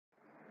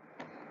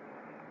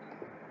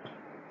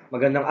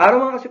Magandang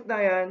araw mga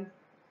kasipnayan!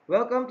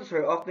 Welcome to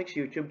Sir Ocnic's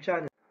YouTube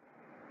channel.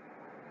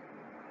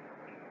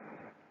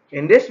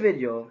 In this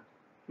video,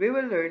 we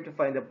will learn to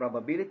find the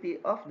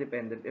probability of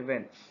dependent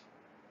events.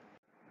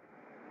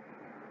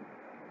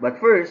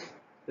 But first,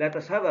 let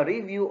us have a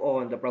review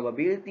on the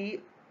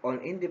probability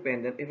on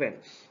independent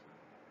events.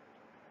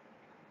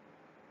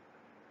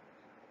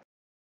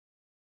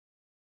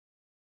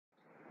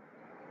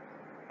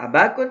 A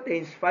bag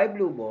contains 5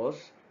 blue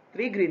balls,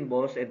 3 green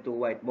balls, and 2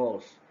 white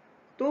balls.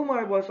 2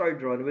 marbles are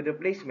drawn with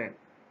replacement.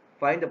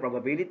 Find the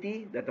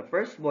probability that the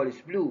first ball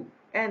is blue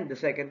and the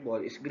second ball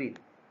is green.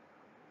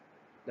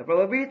 The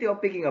probability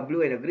of picking a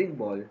blue and a green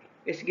ball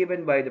is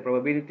given by the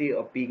probability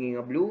of picking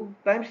a blue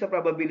times the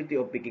probability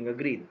of picking a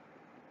green.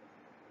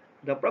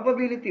 The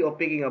probability of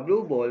picking a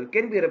blue ball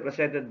can be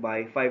represented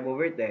by 5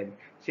 over 10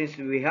 since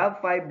we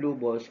have 5 blue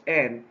balls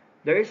and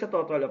there is a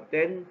total of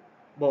 10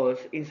 balls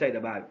inside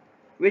the bag,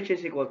 which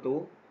is equal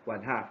to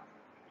 1/2.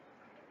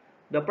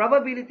 The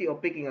probability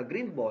of picking a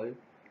green ball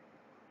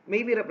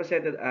may be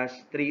represented as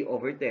 3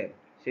 over 10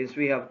 since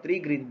we have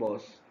 3 green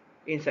balls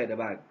inside the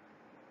bag.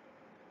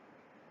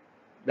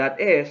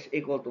 That is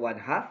equal to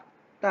 1/2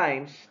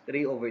 times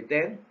 3 over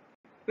 10,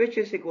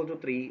 which is equal to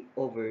 3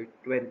 over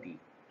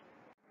 20.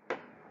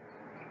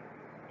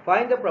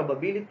 Find the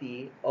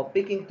probability of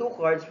picking 2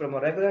 cards from a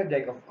regular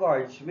deck of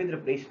cards with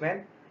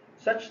replacement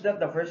such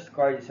that the first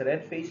card is a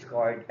red face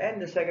card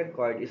and the second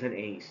card is an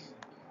ace.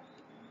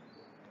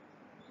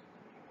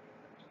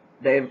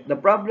 The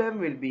problem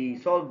will be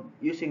solved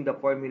using the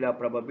formula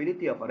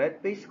probability of a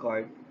red face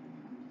card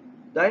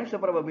times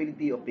the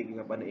probability of picking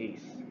up an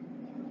ace.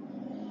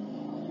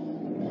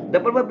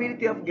 The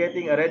probability of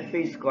getting a red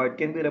face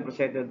card can be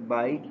represented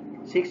by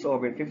 6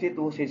 over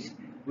 52 since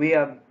we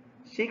have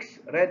 6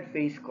 red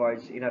face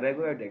cards in a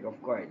regular deck of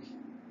cards.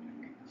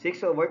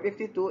 6 over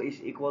 52 is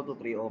equal to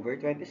 3 over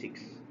 26,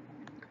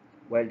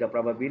 while the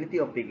probability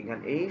of picking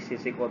an ace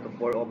is equal to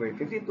 4 over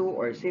 52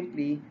 or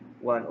simply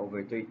 1 over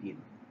 13.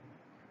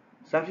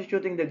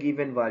 Substituting the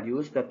given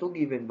values, the two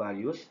given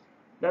values,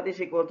 that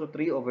is equal to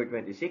 3 over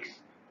 26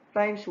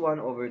 times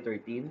 1 over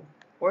 13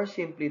 or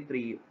simply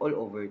 3 all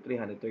over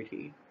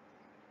 338.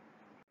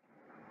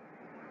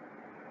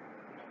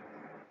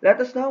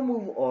 Let us now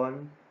move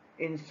on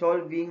in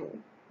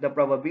solving the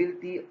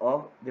probability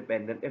of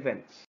dependent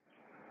events.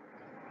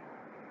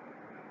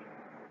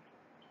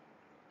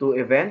 Two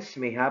events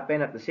may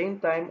happen at the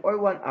same time or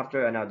one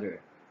after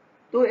another.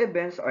 Two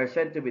events are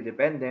said to be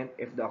dependent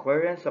if the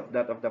occurrence of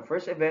that of the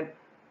first event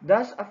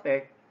does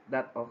affect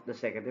that of the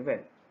second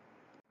event.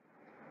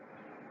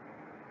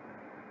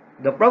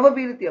 The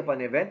probability of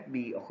an event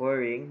B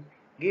occurring,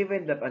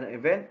 given that an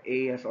event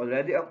A has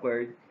already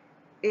occurred,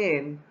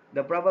 in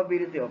the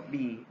probability of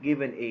B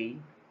given A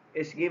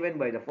is given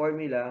by the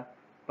formula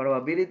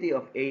probability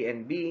of A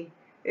and B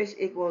is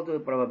equal to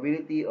the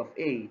probability of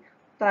A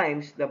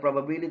times the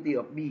probability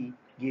of B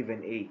given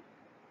A.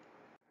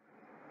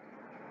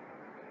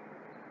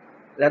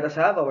 Let us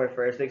have our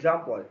first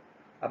example.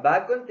 A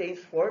bag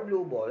contains 4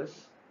 blue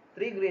balls,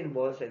 3 green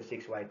balls, and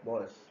 6 white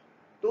balls.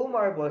 2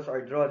 marbles are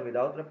drawn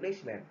without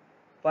replacement.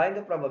 Find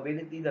the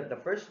probability that the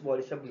first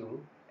ball is a blue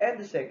and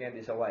the second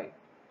is a white.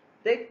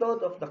 Take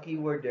note of the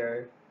keyword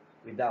there,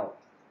 without.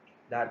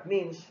 That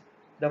means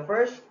the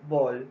first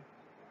ball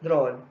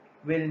drawn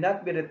will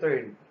not be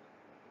returned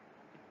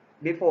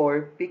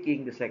before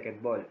picking the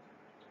second ball.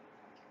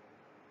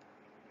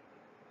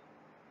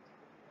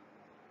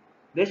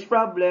 This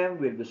problem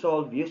will be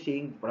solved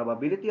using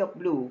probability of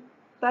blue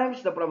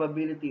times the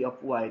probability of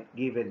white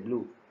given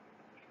blue.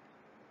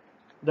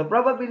 The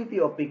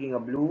probability of picking a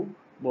blue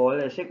ball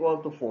is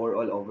equal to 4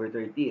 all over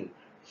 13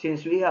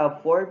 since we have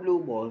 4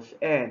 blue balls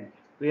and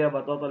we have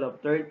a total of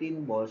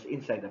 13 balls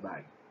inside the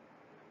bag.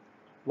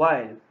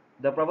 While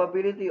the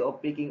probability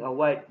of picking a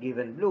white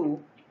given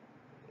blue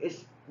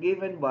is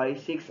given by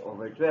 6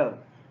 over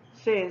 12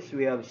 since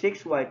we have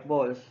 6 white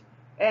balls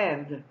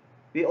and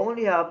we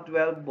only have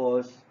 12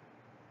 balls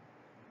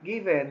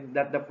given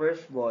that the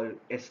first ball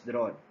is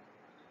drawn.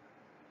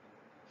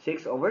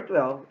 6 over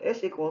 12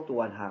 is equal to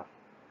 1/2.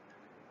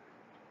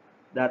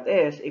 That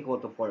is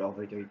equal to 4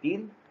 over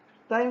 13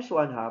 times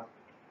 1/2,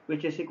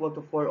 which is equal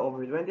to 4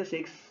 over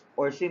 26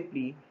 or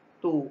simply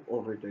 2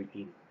 over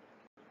 13.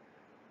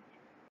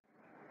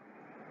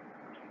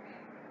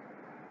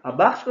 A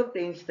box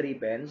contains 3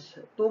 pens,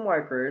 2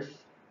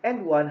 markers,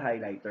 and 1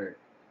 highlighter.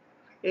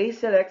 A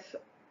selects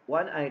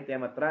one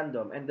item at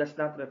random and does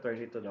not return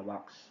it to the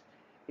box.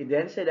 He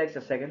then selects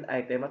a second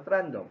item at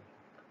random.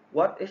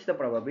 What is the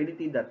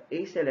probability that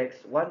A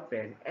selects 1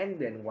 pen and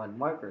then 1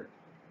 marker?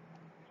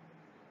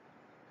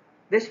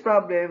 This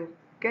problem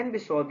can be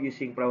solved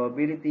using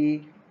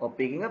probability of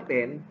picking a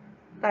pen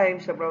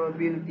times the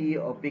probability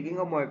of picking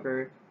a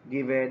marker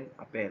given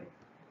a pen.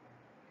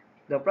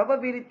 The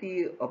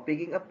probability of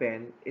picking a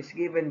pen is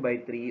given by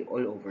 3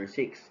 all over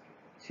 6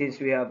 since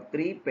we have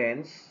 3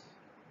 pens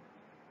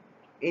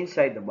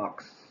inside the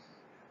box.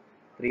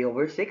 3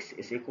 over 6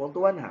 is equal to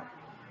 1/2.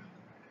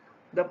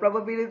 The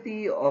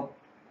probability of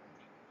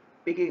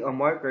picking a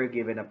marker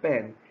given a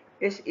pen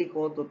is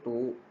equal to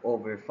 2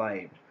 over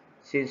 5.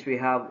 Since we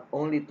have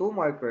only 2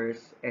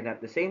 markers and at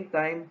the same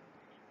time,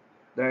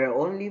 there are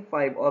only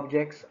 5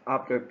 objects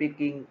after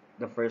picking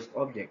the first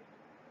object.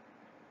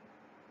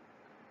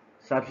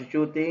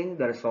 Substituting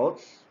the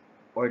results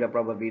or the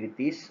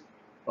probabilities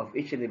of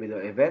each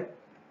individual event,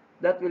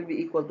 that will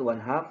be equal to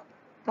 1/2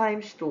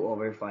 times 2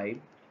 over 5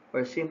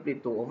 or simply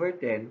 2 over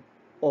 10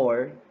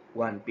 or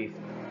 1/5.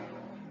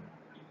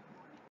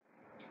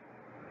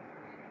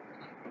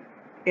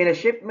 In a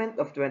shipment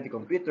of 20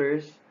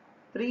 computers,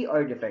 3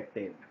 are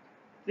defective.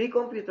 3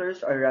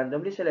 computers are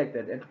randomly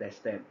selected and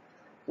tested.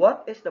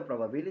 What is the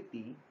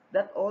probability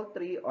that all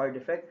 3 are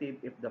defective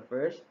if the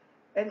first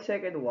and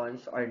second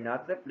ones are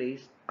not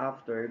replaced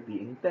after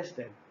being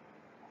tested?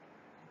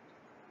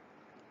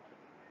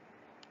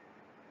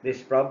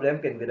 This problem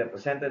can be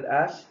represented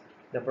as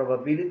the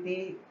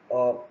probability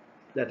of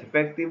the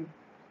defective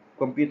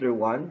computer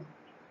 1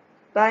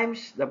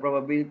 times the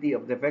probability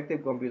of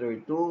defective computer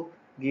 2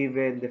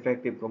 given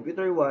defective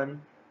computer 1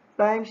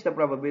 times the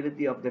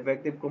probability of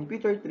defective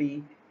computer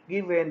 3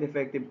 given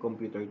defective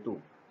computer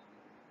 2.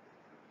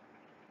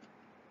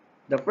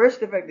 The first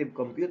defective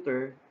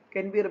computer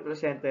can be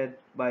represented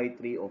by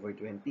 3 over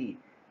 20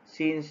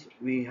 since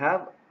we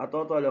have a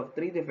total of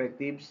 3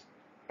 defectives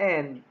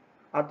and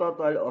a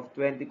total of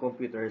 20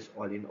 computers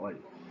all in all.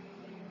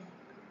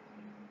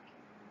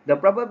 The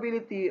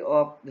probability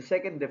of the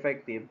second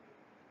defective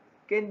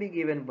can be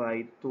given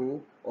by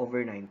 2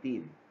 over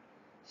 19.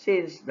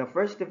 Since the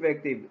first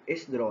defective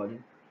is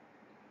drawn,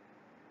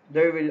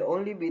 there will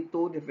only be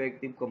 2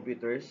 defective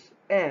computers,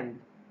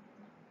 and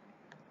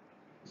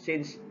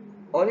since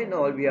all in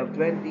all we have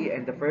 20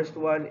 and the first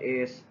one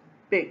is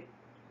picked,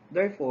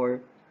 therefore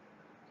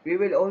we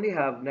will only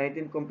have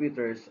 19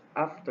 computers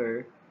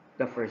after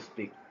the first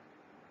pick.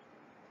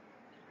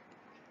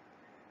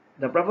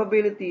 The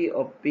probability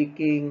of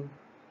picking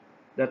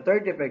the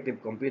third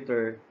defective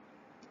computer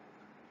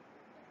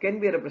can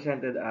be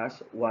represented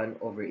as 1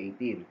 over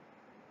 18,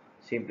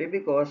 simply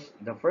because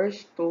the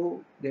first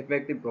 2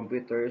 defective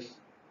computers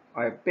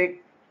are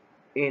picked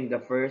in the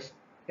first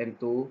and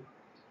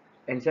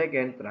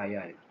second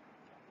trial.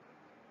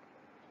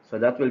 So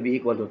that will be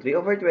equal to 3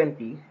 over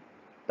 20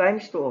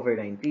 times 2 over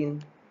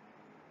 19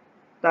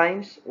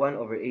 times 1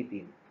 over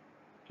 18,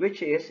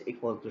 which is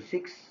equal to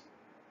 6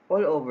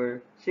 all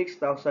over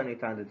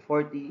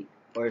 6,840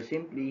 or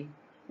simply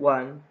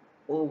 1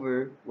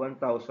 over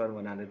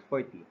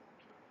 1,140.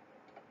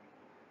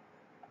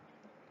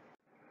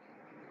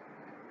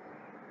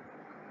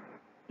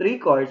 Three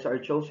cards are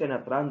chosen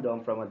at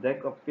random from a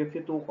deck of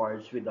 52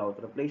 cards without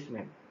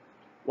replacement.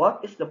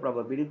 What is the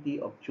probability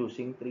of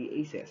choosing 3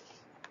 aces?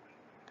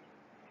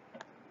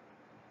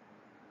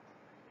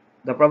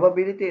 The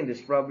probability in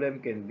this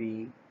problem can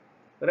be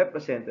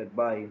represented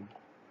by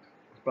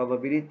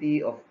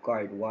probability of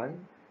card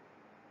 1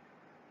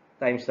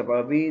 times the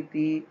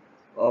probability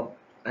of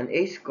an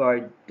ace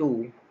card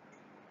 2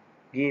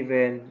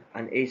 given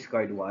an ace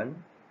card 1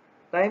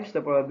 times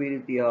the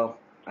probability of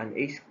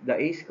the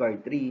ace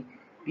card 3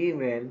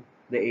 given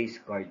the ace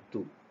card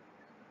 2.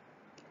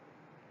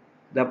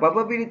 The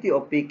probability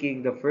of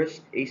picking the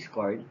first ace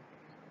card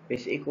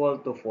is equal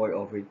to 4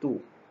 over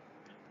 2,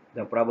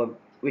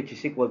 which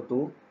is equal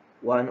to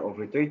 1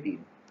 over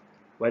 13,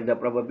 while the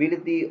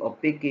probability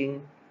of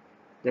picking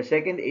the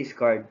second ace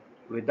card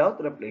without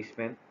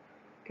replacement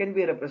can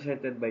be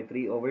represented by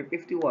 3 over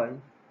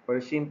 51 or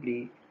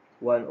simply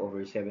 1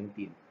 over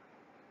 17.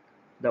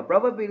 The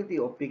probability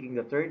of picking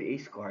the third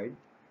ace card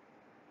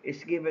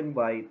is given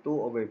by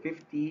 2 over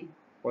 50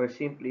 or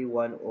simply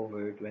 1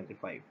 over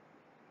 25.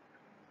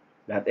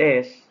 That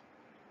is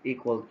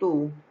equal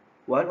to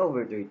 1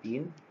 over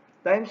 13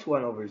 times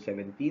 1 over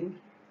 17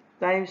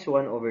 times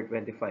 1 over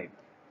 25,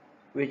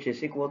 which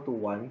is equal to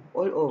 1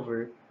 all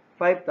over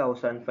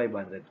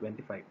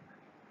 5,525.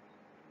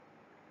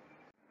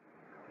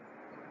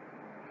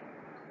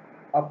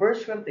 A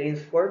purse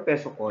contains 4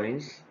 peso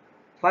coins,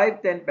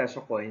 5 10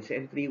 peso coins,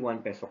 and 3 1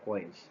 peso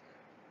coins.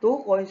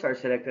 2 coins are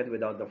selected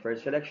without the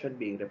first selection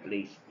being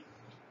replaced.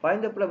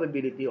 Find the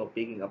probability of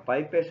picking a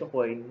 5 peso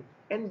coin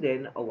and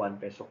then a 1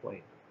 peso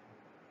coin.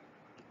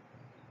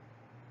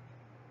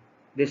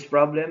 This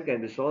problem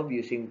can be solved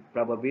using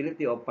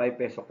probability of 5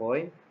 peso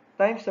coin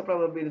times the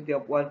probability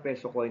of 1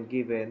 peso coin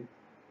given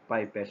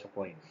 5 peso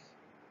coins.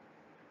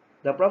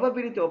 The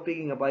probability of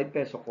picking a 5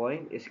 peso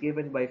coin is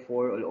given by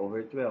 4 all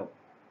over 12.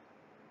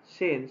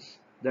 Since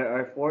there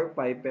are 4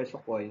 5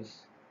 peso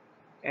coins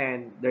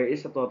and there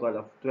is a total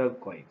of 12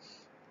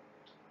 coins.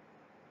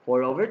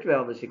 4 over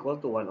 12 is equal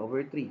to 1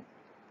 over 3.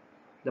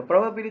 The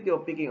probability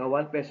of picking a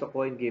 1 peso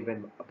coin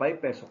given a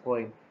 5 peso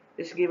coin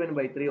is given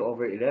by 3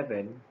 over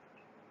 11.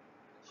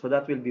 So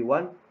that will be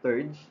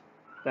 1/3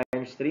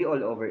 times 3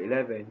 all over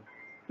 11,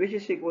 which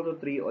is equal to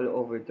 3 all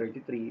over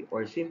 33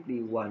 or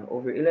simply 1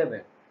 over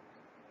 11.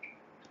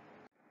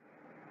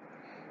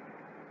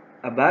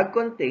 A bag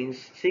contains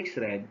 6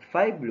 red,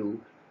 5 blue,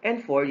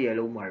 and 4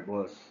 yellow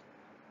marbles.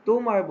 2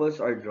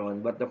 marbles are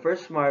drawn but the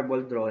first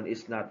marble drawn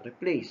is not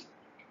replaced.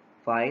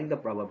 Find the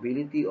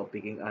probability of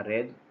picking a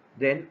red,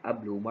 then a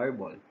blue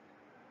marble.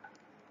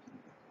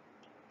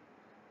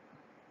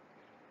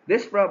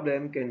 This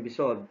problem can be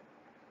solved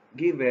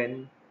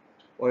given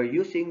or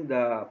using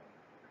the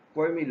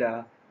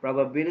formula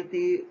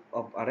probability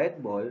of a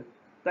red ball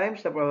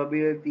times the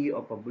probability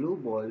of a blue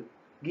ball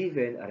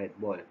given a red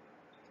ball.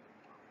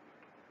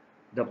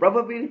 The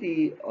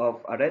probability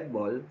of a red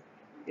ball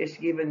is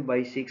given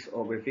by 6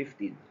 over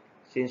 15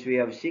 since we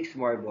have 6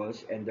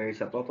 marbles and there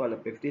is a total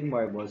of 15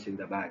 marbles in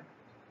the bag.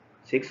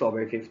 6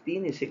 over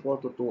 15 is equal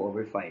to 2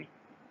 over 5.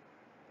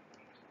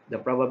 The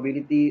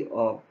probability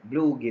of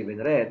blue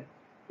given red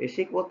is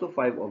equal to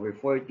 5 over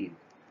 14.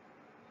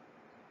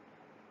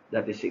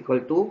 That is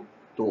equal to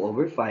 2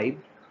 over 5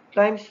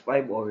 times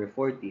 5 over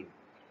 14,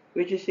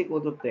 which is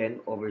equal to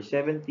 10 over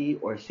 70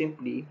 or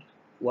simply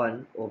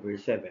 1 over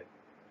 7.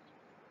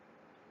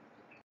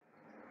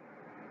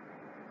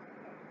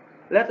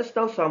 Let us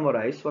now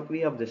summarize what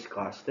we have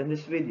discussed in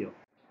this video.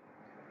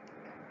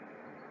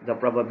 The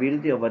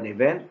probability of an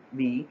event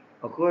B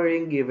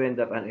occurring given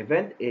that an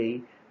event A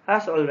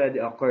has already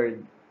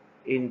occurred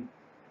in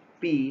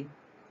P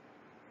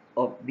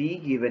of B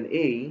given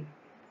A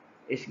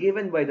is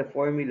given by the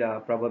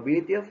formula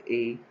probability of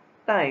A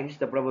times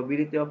the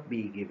probability of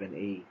B given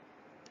A.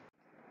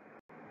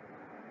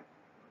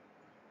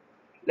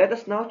 Let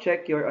us now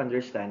check your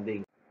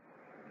understanding.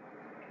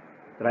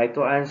 Try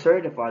to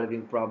answer the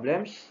following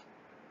problems.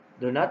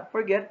 Do not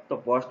forget to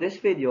pause this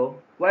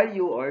video while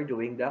you are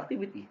doing the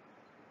activity.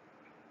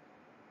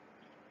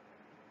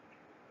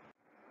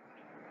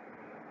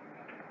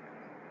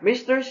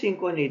 Mr.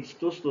 Cinco needs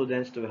 2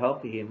 students to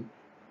help him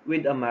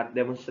with a math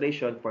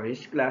demonstration for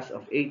his class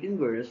of 18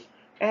 girls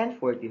and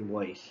 14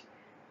 boys.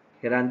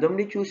 He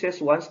randomly chooses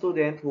one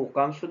student who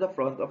comes to the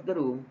front of the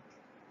room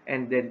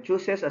and then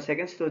chooses a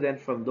second student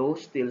from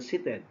those still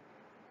seated.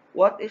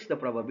 What is the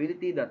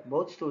probability that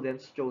both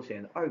students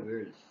chosen are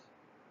girls?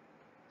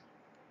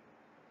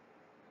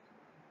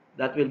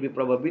 That will be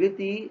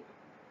probability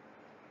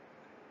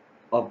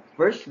of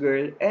first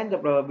girl and the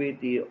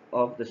probability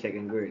of the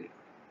second girl.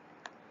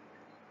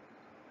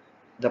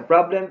 The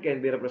problem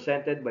can be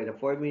represented by the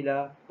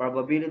formula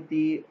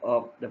probability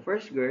of the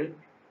first girl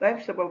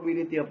times the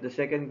probability of the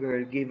second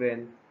girl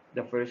given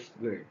the first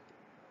girl.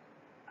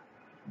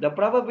 The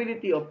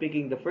probability of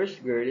picking the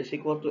first girl is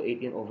equal to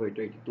 18 over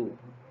 32.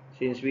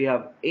 Since we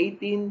have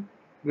 18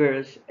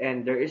 girls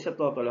and there is a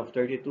total of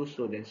 32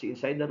 students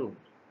inside the room,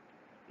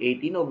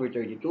 18 over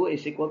 32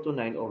 is equal to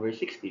 9 over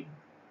 16.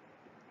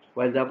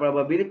 While the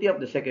probability of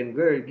the second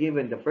girl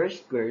given the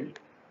first girl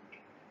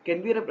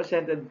can be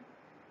represented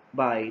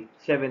by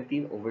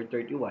 17 over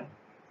 31.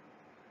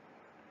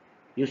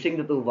 Using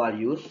the two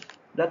values,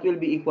 that will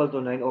be equal to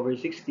 9 over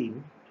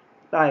 16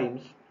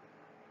 times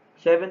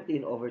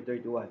 17 over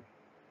 31,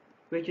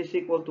 which is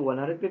equal to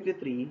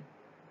 153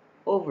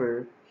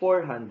 over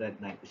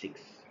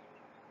 496.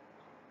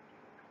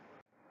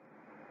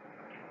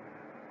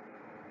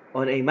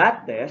 On a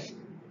math test,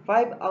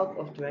 5 out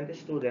of 20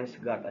 students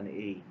got an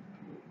A.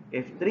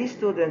 If 3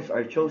 students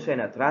are chosen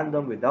at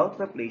random without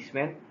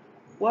replacement,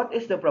 what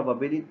is the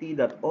probability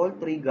that all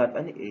 3 got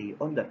an A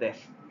on the test?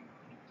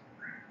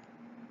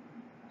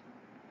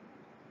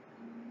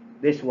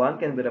 This one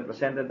can be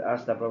represented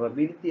as the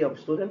probability of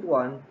student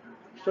 1,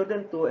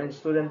 student 2, and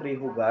student 3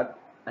 who got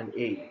an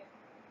A,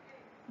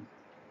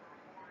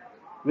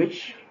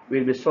 which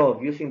will be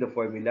solved using the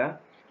formula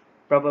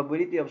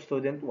probability of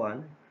student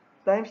 1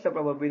 times the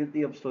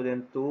probability of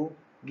student 2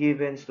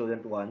 given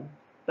student 1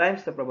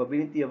 times the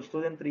probability of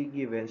student 3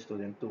 given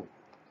student 2.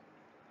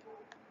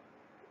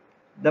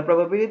 The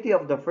probability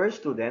of the first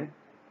student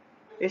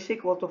is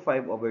equal to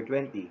 5 over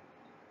 20,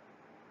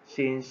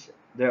 since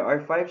there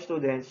are 5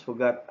 students who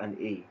got an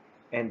A,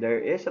 and there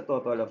is a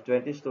total of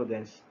 20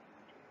 students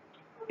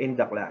in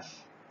the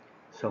class.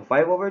 So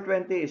 5 over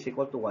 20 is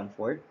equal to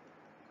 1/4.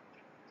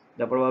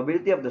 The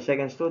probability of the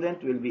second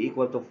student will be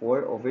equal to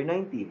 4 over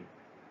 19,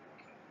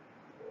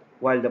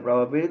 while the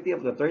probability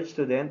of the third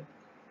student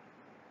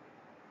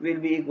will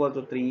be equal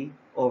to 3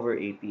 over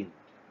 18.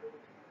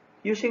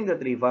 Using the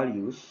three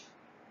values,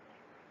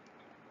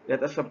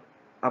 let us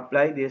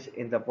apply this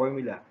in the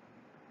formula.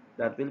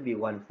 That will be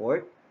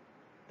 1/4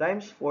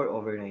 times 4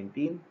 over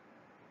 19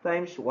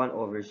 times 1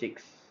 over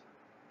 6,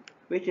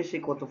 which is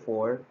equal to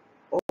 4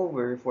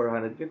 over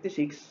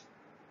 456,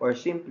 or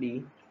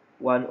simply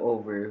 1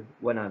 over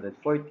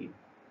 114.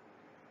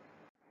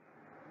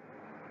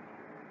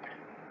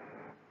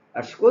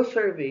 A school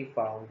survey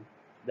found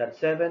that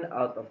 7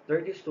 out of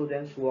 30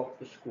 students walk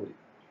to school.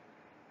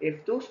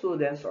 If 2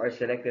 students are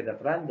selected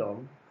at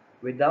random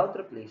without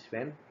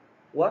replacement,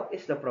 what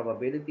is the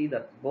probability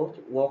that both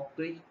walk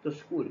to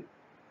school?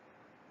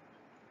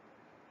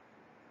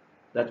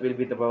 That will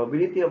be the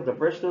probability of the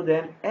first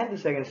student and the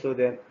second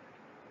student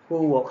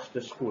who walks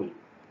to school,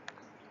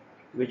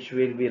 which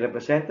will be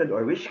represented,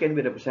 or which can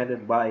be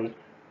represented by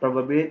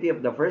probability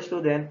of the first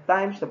student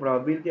times the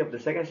probability of the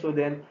second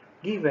student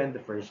given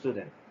the first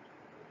student.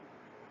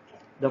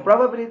 The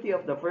probability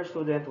of the first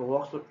student who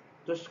walks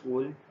to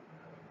school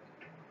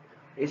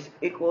is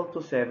equal to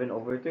 7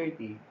 over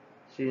 30,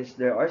 since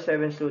there are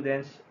 7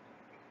 students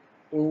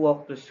who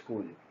walk to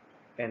school,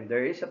 and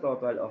there is a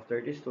total of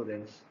 30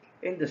 students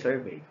in the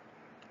survey.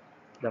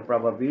 The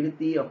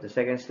probability of the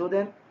second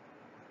student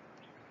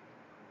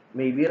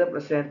may be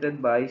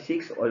represented by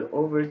 6 all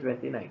over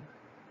 29.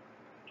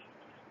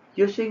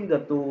 Using the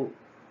two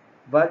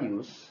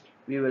values,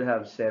 we will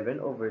have 7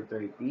 over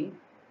 30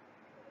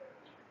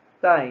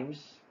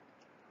 times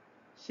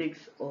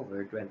 6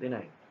 over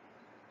 29,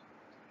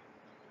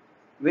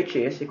 which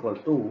is equal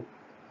to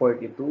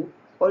 42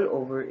 all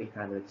over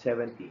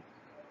 870,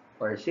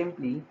 or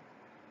simply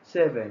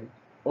 7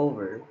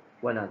 over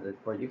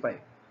 145.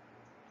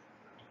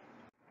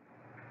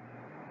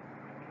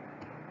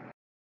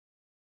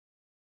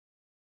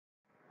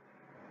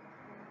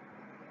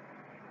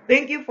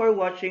 Thank you for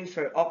watching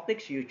Sir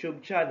Ocnic's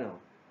YouTube channel.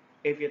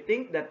 If you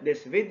think that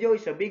this video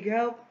is a big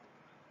help,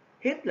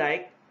 hit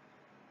like,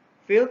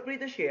 feel free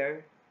to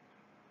share,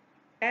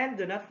 and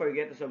do not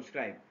forget to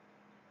subscribe.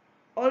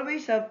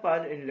 Always have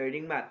fun in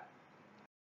learning math.